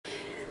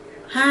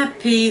Hi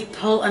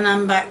people, and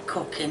I'm back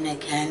cooking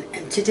again,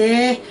 and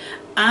today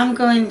I'm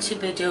going to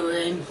be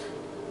doing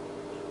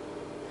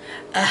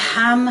a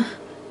ham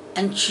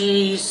and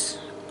cheese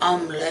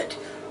omelette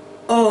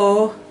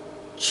or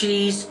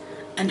cheese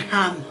and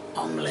ham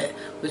omelette,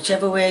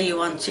 whichever way you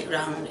want it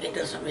round, it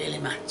doesn't really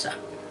matter.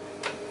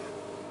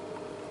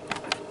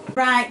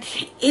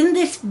 Right, in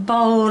this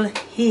bowl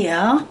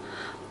here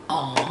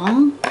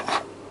are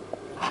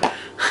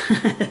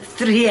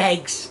 3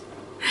 eggs.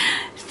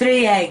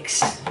 3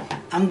 eggs.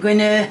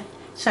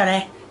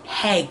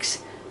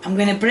 Eggs. I'm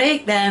gonna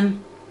break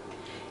them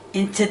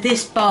into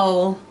this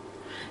bowl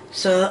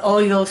so that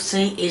all you'll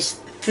see is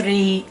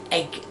 3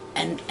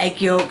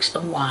 egg yolks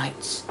and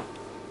whites.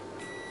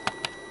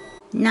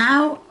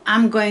 Now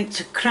I'm going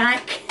to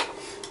crack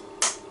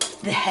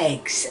the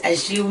eggs.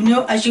 As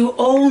you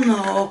all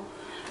know,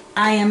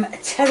 I am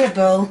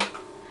terrible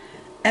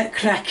at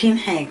cracking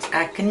eggs.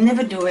 I can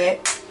never do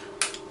it.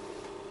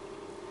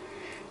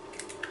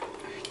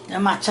 No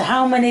matter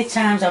how many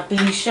times I've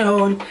been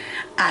shown,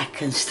 I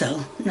can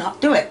still not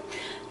do it.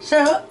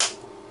 So,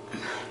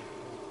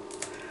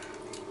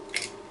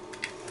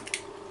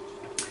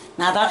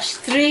 now that's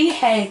 3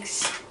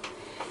 eggs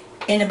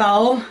in a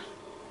bowl.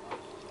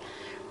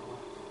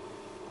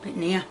 Bit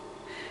near.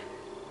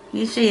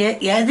 You see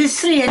it? Yeah, there's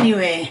 3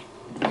 anyway.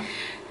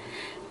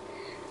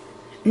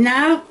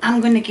 Now I'm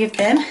going to give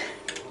them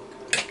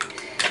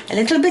a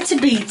little bit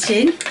of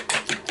beating,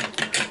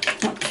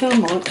 not too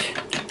much.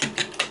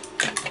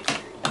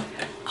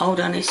 Hold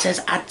on, it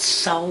says add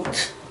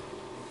salt.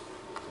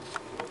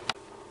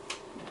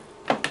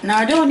 Now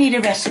I don't need a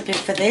recipe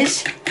for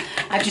this.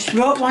 I just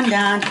wrote one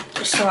down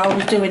just so I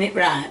was doing it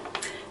right.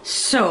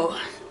 So,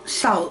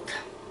 salt.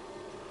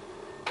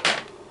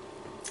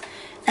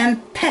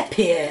 And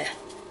pepper.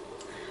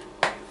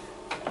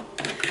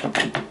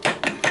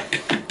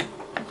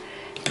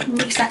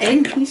 Mix that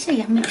in. You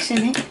see I'm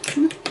mixing it.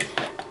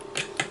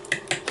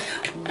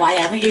 Why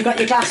haven't you got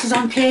your glasses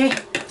on, Kay? I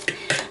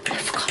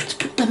forgot to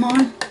put them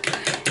on.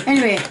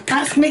 Anyway,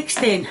 that's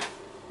mixed in.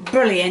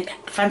 Brilliant,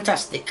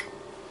 fantastic.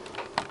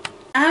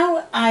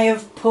 Now I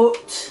have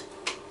put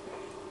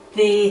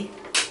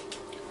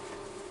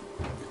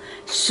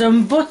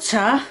some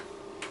butter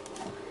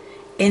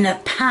in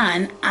a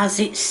pan as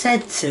it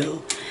said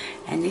to,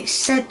 and it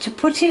said to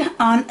put it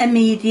on a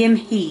medium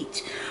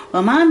heat.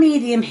 Well, my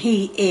medium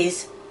heat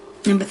is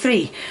number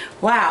 3.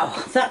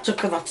 Wow, that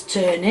took a lot of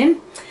turning.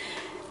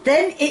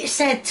 Then it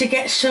said to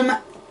get some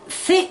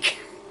thick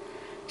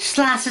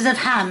slices of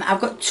ham.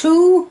 I've got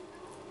 2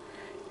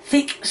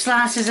 thick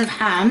slices of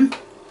ham,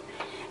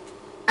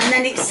 and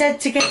then it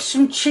said to get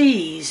some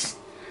cheese.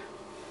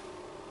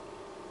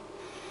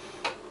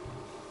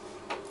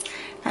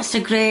 That's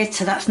the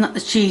grater, that's not the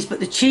cheese, but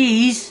the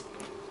cheese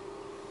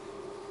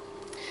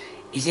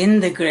is in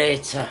the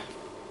grater.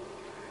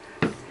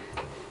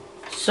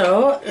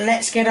 So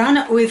let's get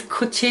on with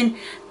cutting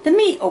the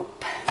meat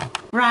up.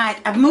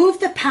 Right, I've moved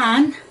the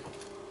pan,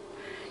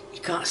 you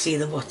can't see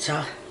the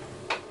butter,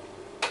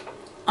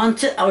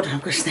 onto, hold on, I'm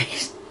going to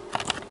sneeze.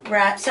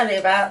 Right, sorry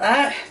about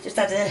that, just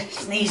had a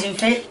sneezing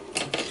fit.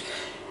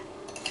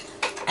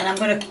 And I'm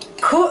going to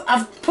cut,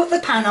 I've put the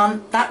pan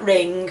on that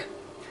ring,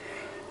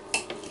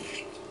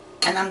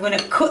 and I'm going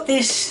to cut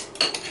this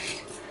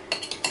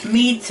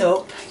meat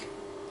up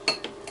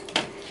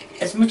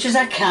as much as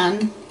I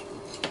can.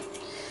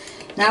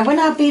 Now when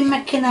I've been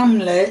making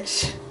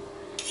omelettes,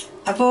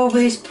 I've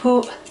always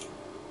put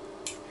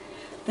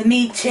the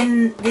meat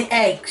in the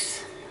eggs.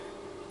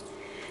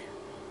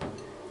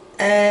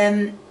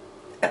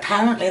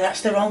 Apparently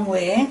that's the wrong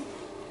way.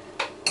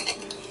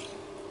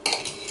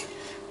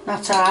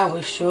 That's how I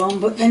was shown,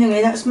 but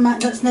anyway, that's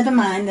never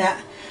mind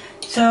that.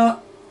 So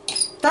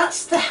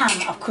that's the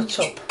ham I've cut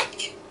up,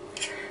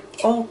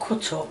 all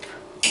cut up,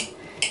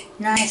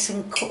 nice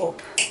and cut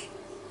up.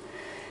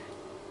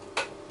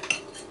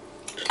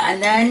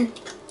 And then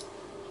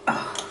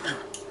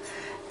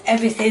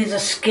everything's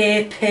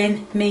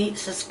escaping,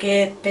 meat's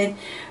escaping.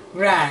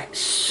 Right,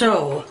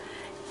 so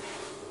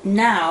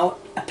now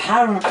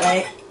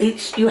apparently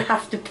you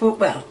have to put,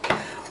 well,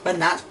 when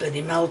that's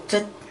bloody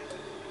melted,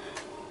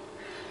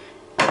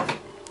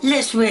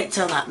 let's wait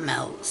till that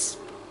melts.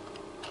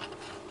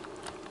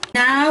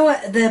 Now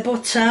the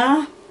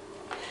butter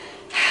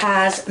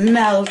has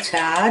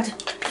melted,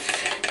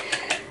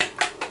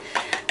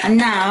 and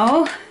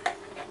now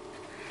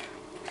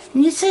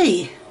you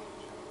see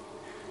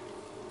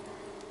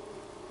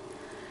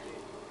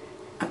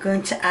I'm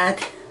going to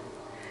add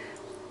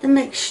the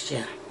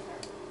mixture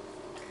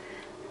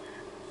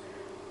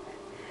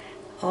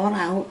all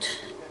out,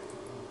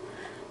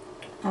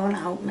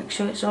 make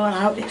sure it's all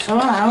out,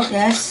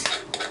 yes,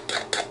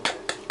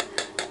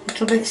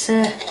 little bits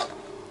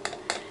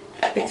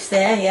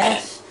there,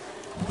 yes,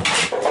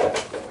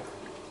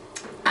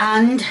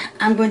 and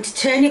I'm going to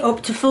turn it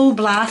up to full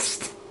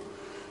blast,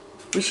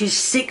 which is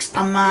 6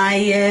 on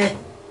my,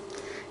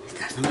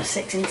 that's number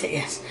 6 isn't it,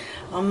 yes,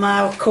 on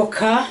my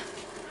cooker.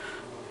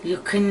 You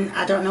can,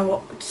 I don't know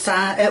what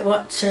size,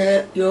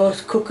 your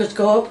cookers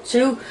go up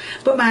to,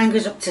 but mine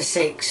goes up to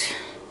 6.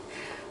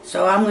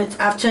 So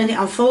I've turned it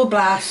on full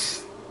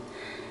blast,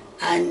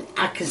 and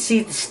I can see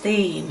the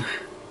steam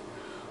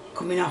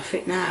coming off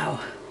it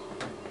now.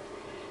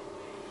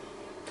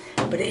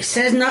 But it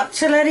says not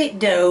to let it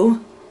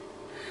do,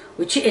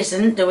 which it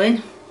isn't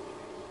doing.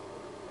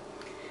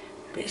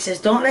 But it says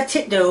don't let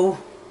it do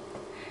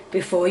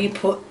before you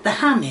put the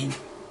ham in.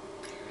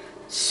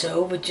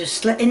 So we're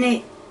just letting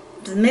it,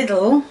 the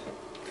middle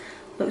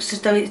looks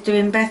as though it's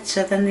doing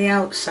better than the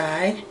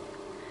outside.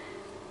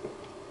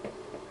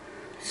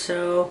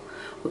 So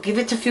we'll give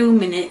it a few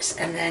minutes,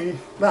 and then,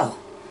 well,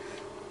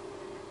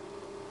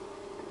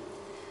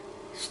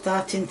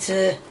 starting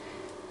to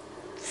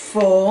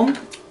form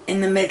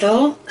in the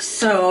middle.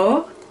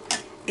 So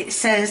it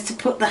says to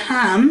put the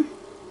ham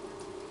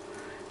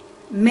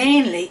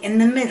mainly in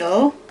the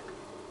middle.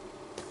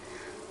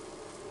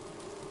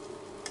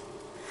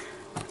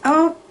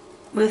 Oh,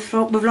 we've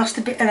lost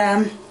a bit of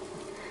ham.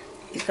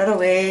 He's got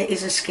away,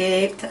 he's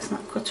escaped. That's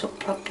not cut up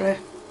properly.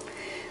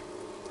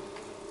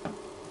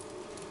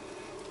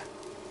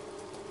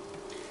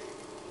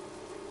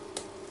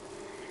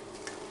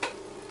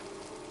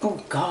 Oh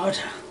God,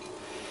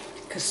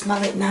 I can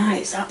smell it now.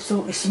 It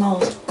absolutely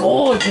smells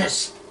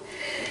gorgeous.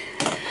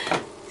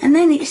 And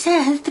then it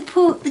says to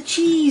put the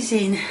cheese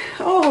in.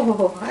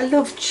 Oh, I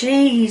love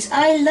cheese.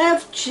 I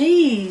love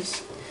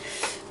cheese.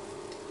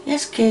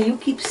 Yes, Kay, you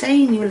keep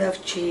saying you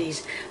love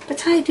cheese,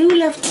 but I do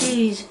love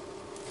cheese.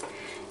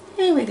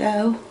 Here we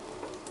go.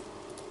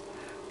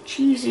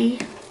 Cheesy.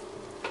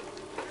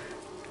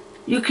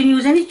 You can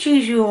use any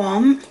cheese you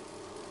want.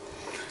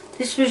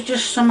 This was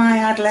just some I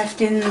had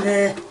left in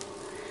the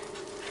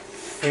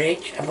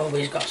fridge. I've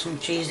always got some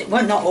cheese.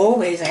 Well, not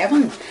always, I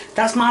haven't.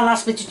 That's my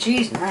last bit of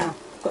cheese now.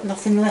 I've got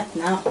nothing left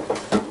now.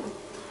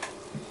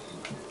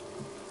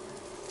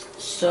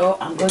 So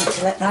I'm going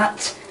to let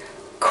that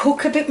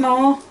cook a bit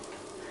more.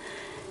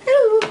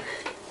 Ooh.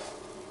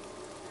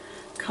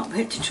 Can't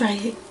wait to try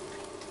it.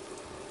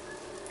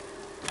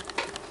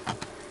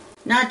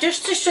 Now,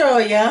 just to show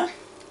you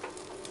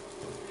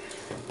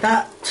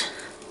that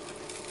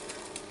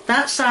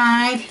that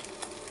side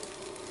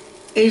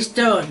is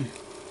done.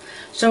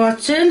 So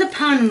I've turned the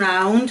pan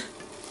round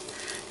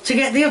to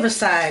get the other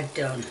side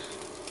done.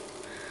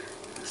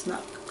 It's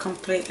not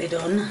completely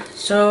done.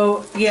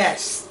 So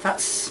yes,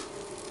 that's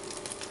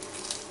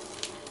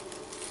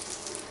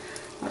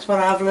what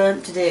I've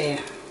learnt today.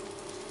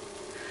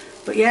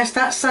 But yes,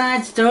 that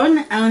side's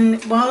done,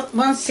 and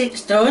once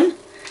it's done,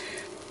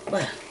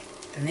 well,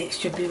 then it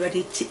should be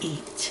ready to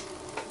eat.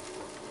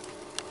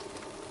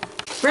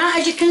 Right,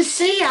 as you can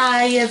see,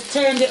 I have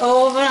turned it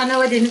over. I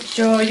know I didn't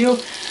show you,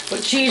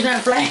 but cheese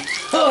went flying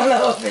all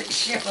over the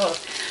show.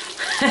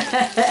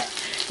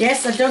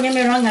 Yes, don't get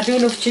me wrong, I do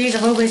love cheese.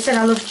 I've always said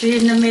I love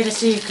cheese and I've made a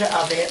secret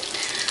of it.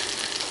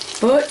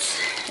 But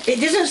it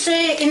doesn't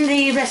say in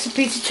the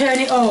recipe to turn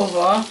it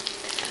over,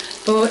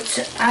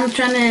 but I'm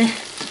trying to...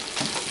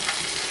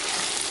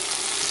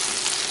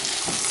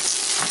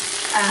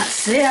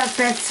 That's it, that's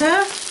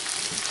better.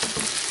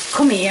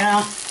 Come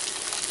here.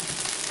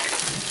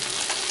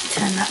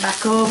 Turn that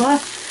back over,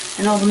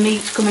 and all the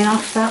meat's coming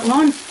off that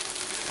one.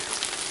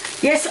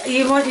 Yes,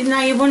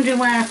 now you're wondering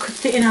why I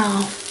cut it in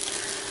half.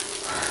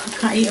 I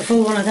can't eat a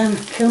full one of them,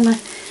 kill me.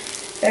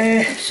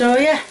 So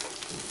yeah,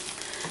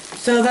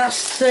 so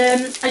that's,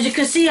 as you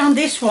can see on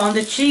this one,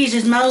 the cheese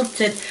is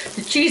melted.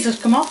 The cheese has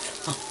come off.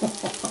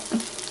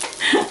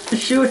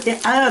 Sure,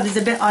 there's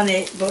a bit on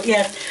it, but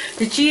yes,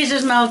 the cheese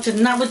has melted,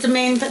 and that was the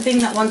main thing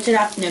that wanted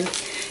happening,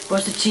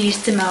 was the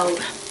cheese to melt.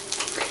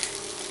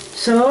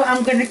 So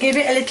I'm going to give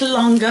it a little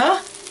longer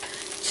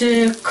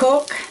to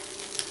cook,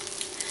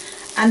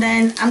 and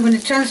then I'm going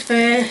to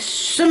transfer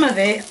some of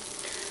it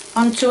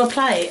onto a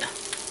plate.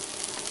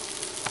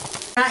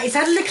 Right, it's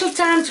had a little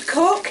time to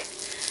cook.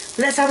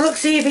 Let's have a look,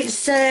 see if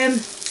it's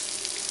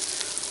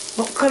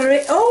what colour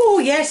it... Oh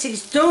yes,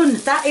 it's done.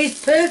 That is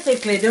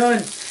perfectly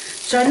done.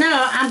 So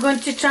now I'm going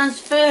to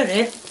transfer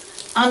it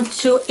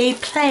onto a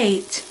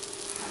plate,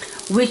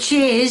 which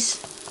is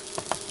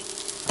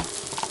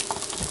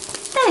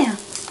there.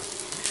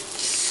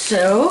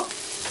 So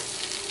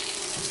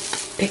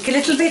pick a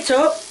little bit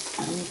up.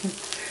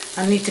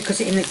 I need to cut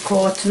it in a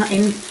quarter, not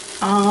in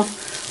half.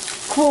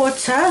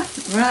 Quarter.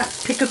 Right,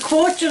 pick a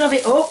quarter of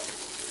it up.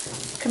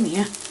 Come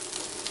here.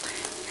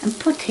 And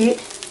put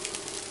it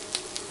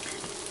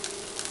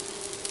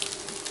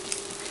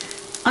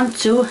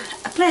onto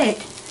a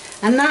plate.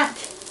 And that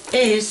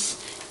is,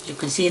 as you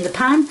can see in the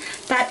pan,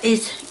 that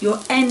is your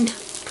end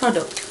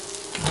product.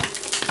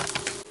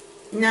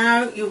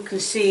 Now you can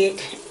see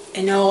it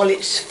in all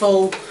its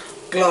full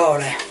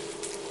glory.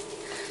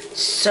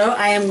 So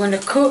I am going to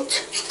cut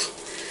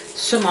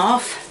some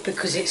off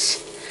because it's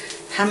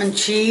ham and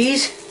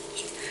cheese.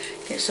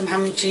 Get some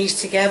ham and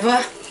cheese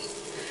together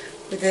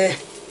with the...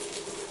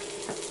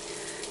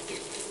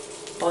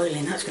 It's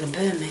boiling, that's going to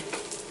burn me.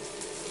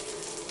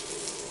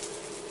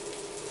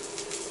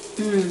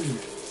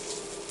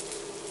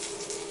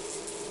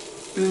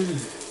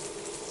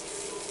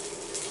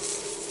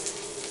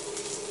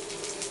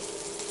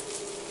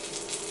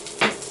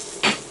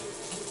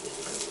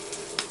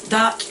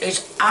 That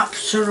is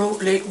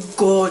absolutely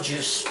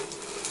gorgeous.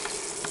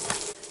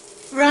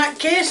 Right,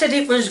 Kay said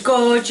it was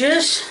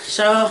gorgeous,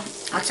 so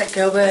I'll take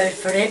her word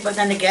for it. But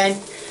then again,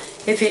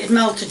 if it's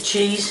melted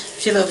cheese,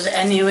 she loves it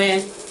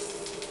anyway.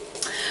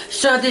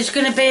 So there's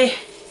going to be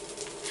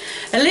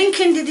a link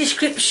in the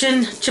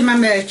description to my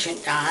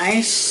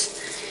merchandise.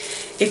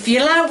 If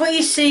you like what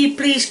you see,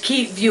 please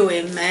keep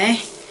viewing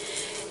me.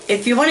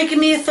 If you want to give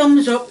me a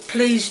thumbs up,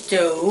 please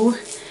do.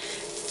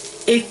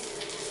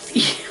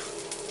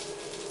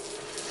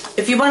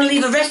 If you want to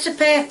leave a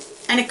recipe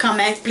and a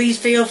comment, please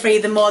feel free,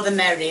 the more the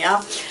merrier.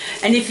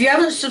 And if you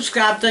haven't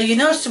subscribed, or you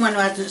know someone who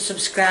hasn't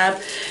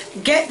subscribed,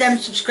 get them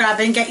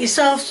subscribing, get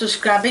yourself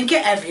subscribing,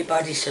 get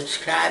everybody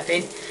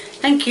subscribing.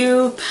 Thank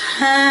you.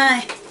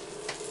 Bye.